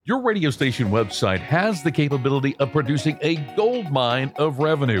Your radio station website has the capability of producing a gold mine of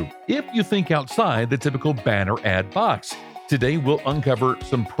revenue if you think outside the typical banner ad box. Today, we'll uncover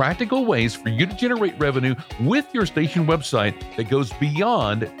some practical ways for you to generate revenue with your station website that goes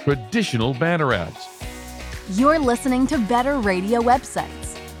beyond traditional banner ads. You're listening to Better Radio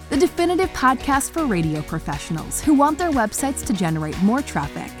Websites, the definitive podcast for radio professionals who want their websites to generate more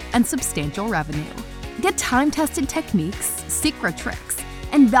traffic and substantial revenue. Get time-tested techniques, secret tricks,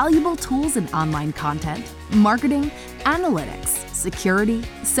 and valuable tools in online content, marketing, analytics, security,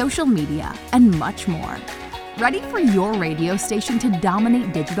 social media, and much more. Ready for your radio station to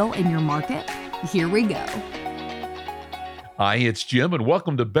dominate digital in your market? Here we go. Hi, it's Jim, and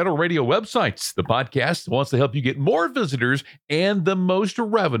welcome to Better Radio Websites, the podcast that wants to help you get more visitors and the most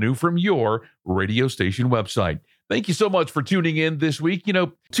revenue from your radio station website. Thank you so much for tuning in this week. You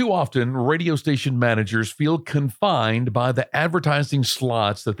know, too often radio station managers feel confined by the advertising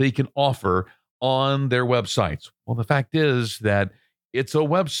slots that they can offer on their websites. Well, the fact is that it's a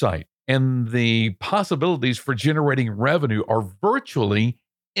website, and the possibilities for generating revenue are virtually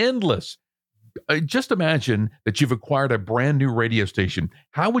endless. Just imagine that you've acquired a brand new radio station.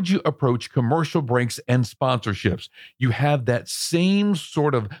 How would you approach commercial breaks and sponsorships? You have that same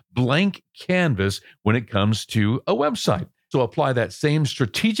sort of blank canvas when it comes to a website. So apply that same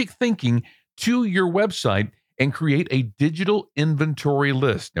strategic thinking to your website and create a digital inventory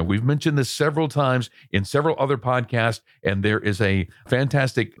list. Now, we've mentioned this several times in several other podcasts, and there is a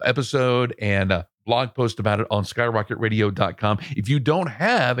fantastic episode and a blog post about it on skyrocketradio.com. If you don't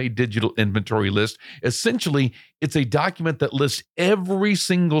have a digital inventory list, essentially it's a document that lists every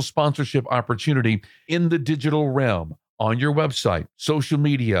single sponsorship opportunity in the digital realm on your website, social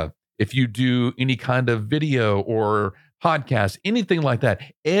media, if you do any kind of video or podcast, anything like that,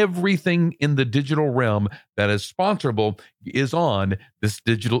 everything in the digital realm that is sponsorable is on this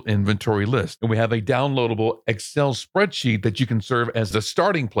digital inventory list. And we have a downloadable Excel spreadsheet that you can serve as a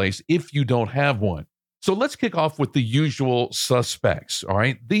starting place if you don't have one. So let's kick off with the usual suspects, all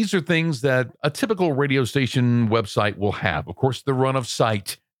right? These are things that a typical radio station website will have. Of course, the run of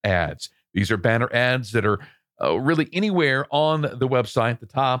site ads. These are banner ads that are really anywhere on the website, the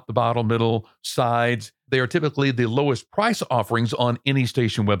top, the bottom, middle, sides. They are typically the lowest price offerings on any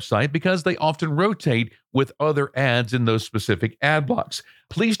station website because they often rotate with other ads in those specific ad blocks.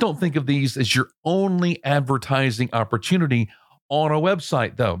 Please don't think of these as your only advertising opportunity on a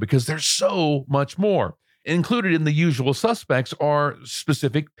website, though, because there's so much more. Included in the usual suspects are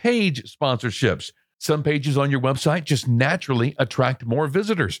specific page sponsorships. Some pages on your website just naturally attract more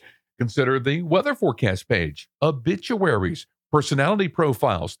visitors. Consider the weather forecast page, obituaries, personality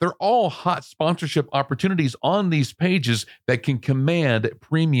profiles. They're all hot sponsorship opportunities on these pages that can command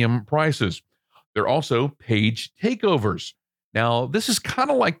premium prices. They're also page takeovers. Now, this is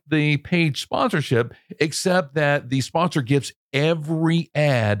kind of like the page sponsorship, except that the sponsor gives every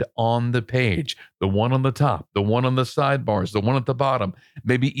ad on the page, the one on the top, the one on the sidebars, the one at the bottom.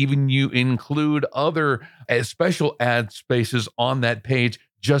 Maybe even you include other special ad spaces on that page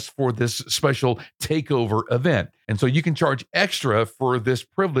just for this special takeover event. And so you can charge extra for this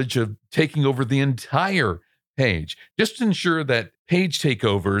privilege of taking over the entire page. Just to ensure that page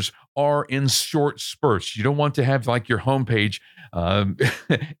takeovers are in short spurts. You don't want to have like your homepage,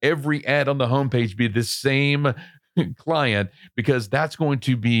 every ad on the homepage be the same client, because that's going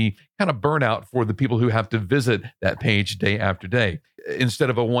to be kind of burnout for the people who have to visit that page day after day. Instead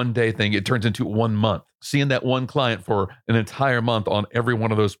of a one-day thing, it turns into 1 month. Seeing that one client for an entire month on every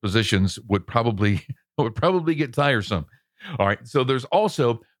one of those positions would probably get tiresome. All right, so there's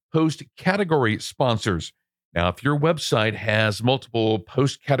also post category sponsors. Now, if your website has multiple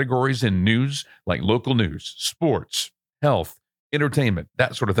post categories in news, like local news, sports, health, entertainment,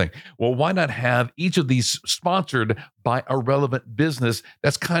 that sort of thing, well, why not have each of these sponsored by a relevant business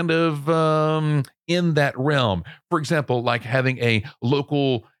that's kind of in that realm? For example, like having a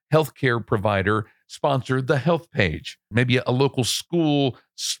local healthcare provider sponsor the health page. Maybe a local school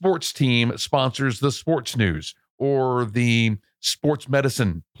sports team sponsors the sports news, or the sports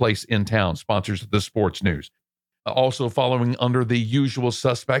medicine place in town sponsors the sports news. Also following under the usual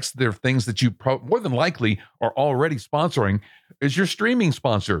suspects, there are things that you more than likely are already sponsoring, is your streaming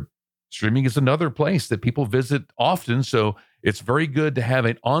sponsor. Streaming is another place that people visit often, so it's very good to have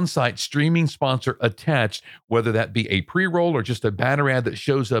an on-site streaming sponsor attached, whether that be a pre-roll or just a banner ad that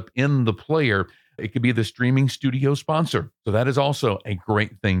shows up in the player. It could be the streaming studio sponsor. So that is also a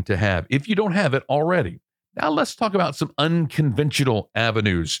great thing to have if you don't have it already. Now let's talk about some unconventional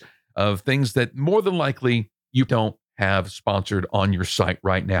avenues of things that more than likely you don't have sponsored on your site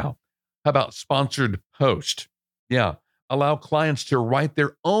right now. How about sponsored post? Yeah, allow clients to write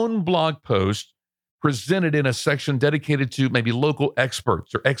their own blog post presented in a section dedicated to maybe local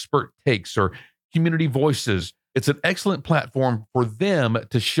experts or expert takes or community voices. It's an excellent platform for them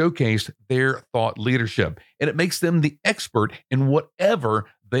to showcase their thought leadership, and it makes them the expert in whatever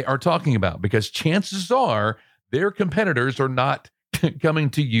they are talking about, because chances are their competitors are not coming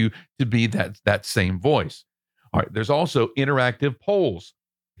to you to be that same voice. All right, there's also interactive polls.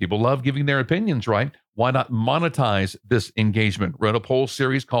 People love giving their opinions, right? Why not monetize this engagement? Run a poll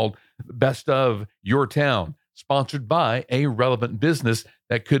series called Best of Your Town, sponsored by a relevant business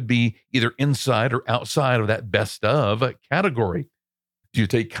that could be either inside or outside of that best of category. Do you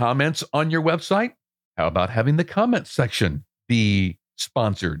take comments on your website? How about having the comment section be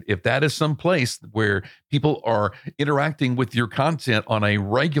sponsored? If that is some place where people are interacting with your content on a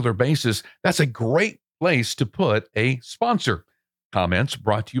regular basis, that's a great place to put a sponsor. Comments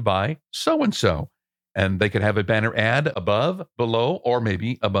brought to you by so-and-so. And they could have a banner ad above, below, or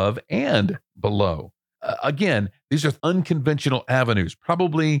maybe above and below. Again, these are unconventional avenues,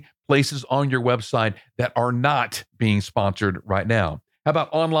 probably places on your website that are not being sponsored right now. How about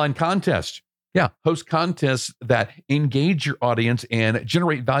online contests? Yeah, host contests that engage your audience and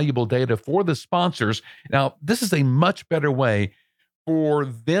generate valuable data for the sponsors. Now, this is a much better way for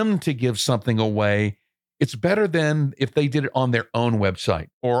them to give something away. It's better than if they did it on their own website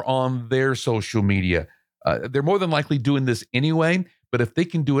or on their social media. They're more than likely doing this anyway, but if they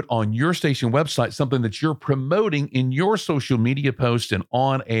can do it on your station website, something that you're promoting in your social media posts and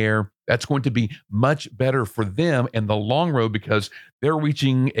on air, that's going to be much better for them in the long road, because they're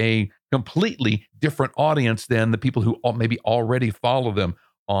reaching a completely different audience than the people who maybe already follow them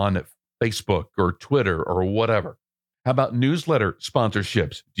on Facebook or Twitter or whatever. How about newsletter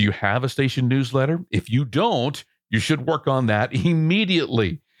sponsorships? Do you have a station newsletter? If you don't, you should work on that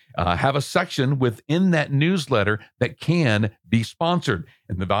immediately. Have a section within that newsletter that can be sponsored.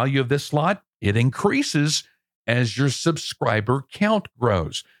 And the value of this slot, it increases as your subscriber count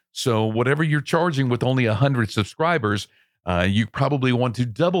grows. So whatever you're charging with only 100 subscribers, you probably want to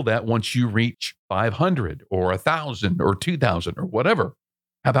double that once you reach 500 or 1,000 or 2,000 or whatever.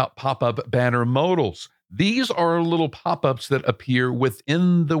 How about pop-up banner modals? These are little pop-ups that appear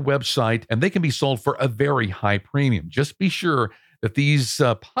within the website, and they can be sold for a very high premium. Just be sure that these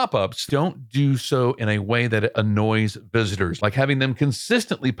pop-ups don't do so in a way that it annoys visitors, like having them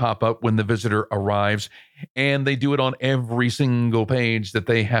consistently pop up when the visitor arrives, and they do it on every single page that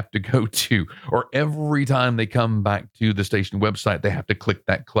they have to go to, or every time they come back to the station website, they have to click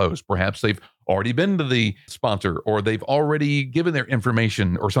that close. Perhaps they've already been to the sponsor, or they've already given their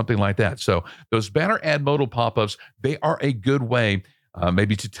information or something like that. So those banner ad modal pop-ups, they are a good way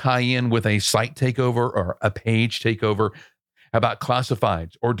maybe to tie in with a site takeover or a page takeover. How about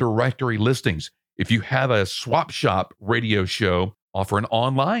classifieds or directory listings? If you have a swap shop radio show, offer an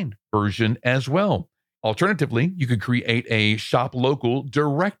online version as well. Alternatively, you could create a shop local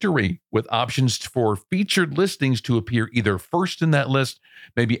directory with options for featured listings to appear either first in that list,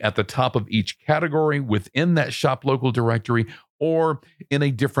 maybe at the top of each category within that shop local directory, or in a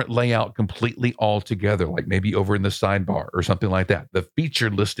different layout completely altogether, like maybe over in the sidebar or something like that. The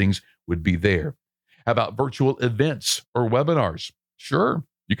featured listings would be there. How about virtual events or webinars? Sure,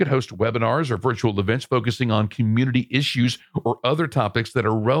 you could host webinars or virtual events focusing on community issues or other topics that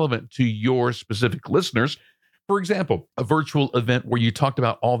are relevant to your specific listeners. For example, a virtual event where you talked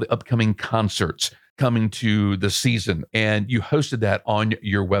about all the upcoming concerts coming to the season, and you hosted that on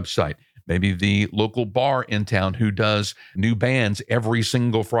your website. Maybe the local bar in town who does new bands every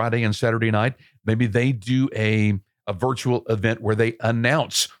single Friday and Saturday night, maybe they do a virtual event where they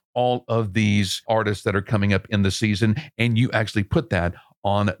announce all of these artists that are coming up in the season, and you actually put that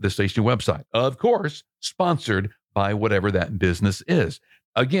on the station website. Of course, sponsored by whatever that business is.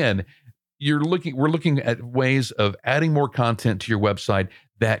 Again, we're looking at ways of adding more content to your website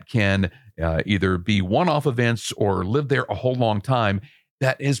that can either be one-off events or live there a whole long time,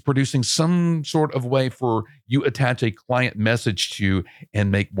 that is producing some sort of way for you attach a client message to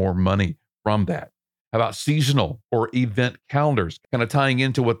and make more money from that. How about seasonal or event calendars? Kind of tying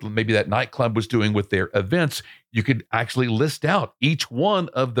into what maybe that nightclub was doing with their events, you could actually list out each one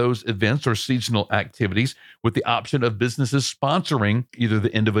of those events or seasonal activities with the option of businesses sponsoring either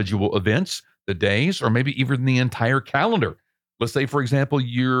the individual events, the days, or maybe even the entire calendar. Let's say, for example,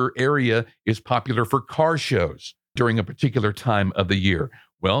 your area is popular for car shows during a particular time of the year.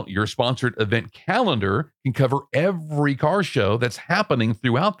 Well, your sponsored event calendar can cover every car show that's happening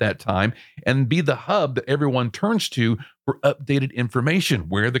throughout that time and be the hub that everyone turns to for updated information,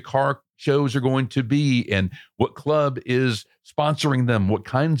 where the car shows are going to be and what club is sponsoring them, what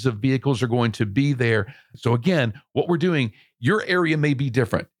kinds of vehicles are going to be there. So again, what we're doing, your area may be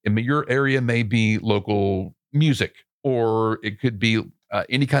different. Your area may be local music, or it could be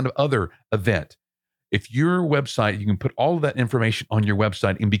any kind of other event. If your website, you can put all of that information on your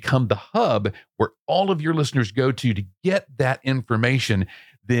website and become the hub where all of your listeners go to get that information,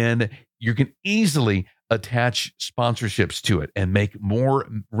 then you can easily attach sponsorships to it and make more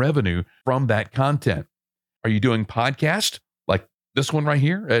revenue from that content. Are you doing podcasts like this one right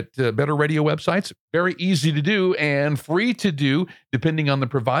here at Better Radio Websites? Very easy to do and free to do, depending on the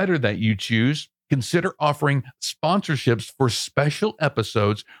provider that you choose. Consider offering sponsorships for special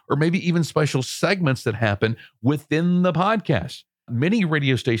episodes or maybe even special segments that happen within the podcast. Many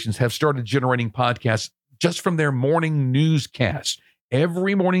radio stations have started generating podcasts just from their morning newscasts.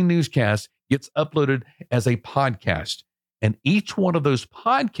 Every morning newscast gets uploaded as a podcast, and each one of those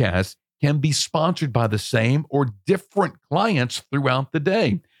podcasts can be sponsored by the same or different clients throughout the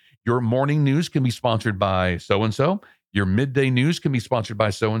day. Your morning news can be sponsored by so-and-so. Your midday news can be sponsored by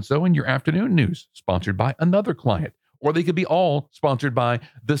so-and-so, and your afternoon news sponsored by another client. Or they could be all sponsored by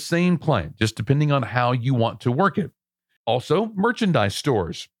the same client, just depending on how you want to work it. Also, merchandise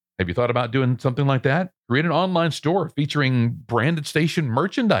stores. Have you thought about doing something like that? Create an online store featuring branded station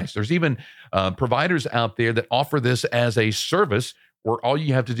merchandise. There's even providers out there that offer this as a service, where all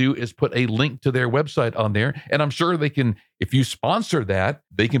you have to do is put a link to their website on there. And I'm sure they can, if you sponsor that,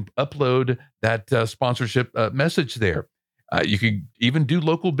 they can upload that sponsorship message there. You could even do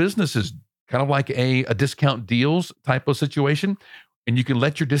local businesses, kind of like a discount deals type of situation. And you can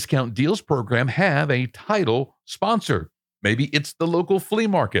let your discount deals program have a title sponsor. Maybe it's the local flea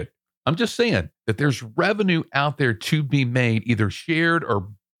market. I'm just saying that there's revenue out there to be made, either shared or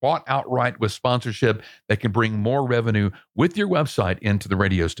bought outright with sponsorship, that can bring more revenue with your website into the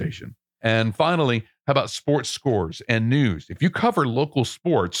radio station. And finally, how about sports scores and news? If you cover local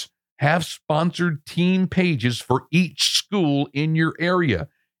sports, have sponsored team pages for each school in your area,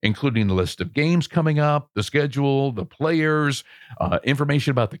 including the list of games coming up, the schedule, the players,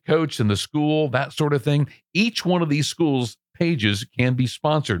 information about the coach and the school, that sort of thing. Each one of these schools' pages can be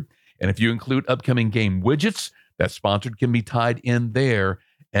sponsored. And if you include upcoming game widgets, that sponsored can be tied in there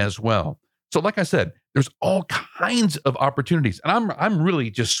as well. So like I said, there's all kinds of opportunities. And I'm really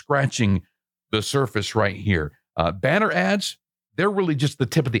just scratching the surface right here. Banner ads, they're really just the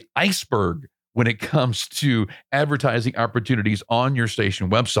tip of the iceberg when it comes to advertising opportunities on your station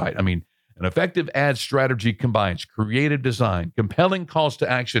website. I mean, an effective ad strategy combines creative design, compelling calls to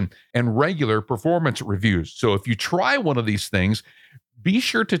action, and regular performance reviews. So if you try one of these things, be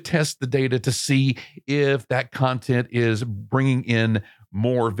sure to test the data to see if that content is bringing in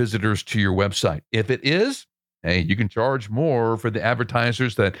more visitors to your website. If it is, hey, you can charge more for the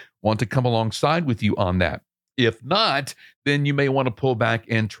advertisers that want to come alongside with you on that. If not, then you may want to pull back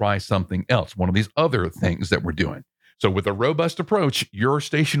and try something else, one of these other things that we're doing. So with a robust approach, your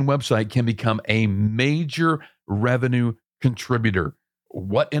station website can become a major revenue contributor.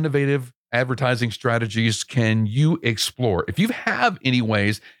 What innovative advertising strategies can you explore? If you have any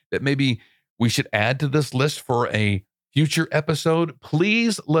ways that maybe we should add to this list for a future episode,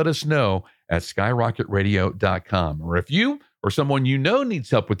 please let us know at skyrocketradio.com. Or if you or someone you know needs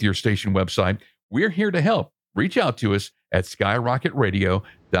help with your station website, we're here to help. Reach out to us at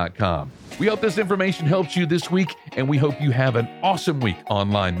skyrocketradio.com. We hope this information helps you this week, and we hope you have an awesome week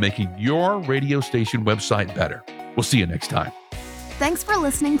online making your radio station website better. We'll see you next time. Thanks for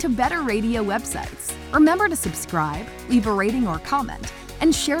listening to Better Radio Websites. Remember to subscribe, leave a rating or comment,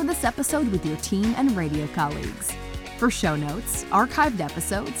 and share this episode with your team and radio colleagues. For show notes, archived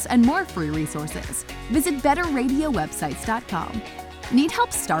episodes, and more free resources, visit betterradiowebsites.com. Need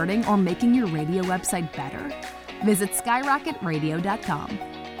help starting or making your radio website better? Visit skyrocketradio.com.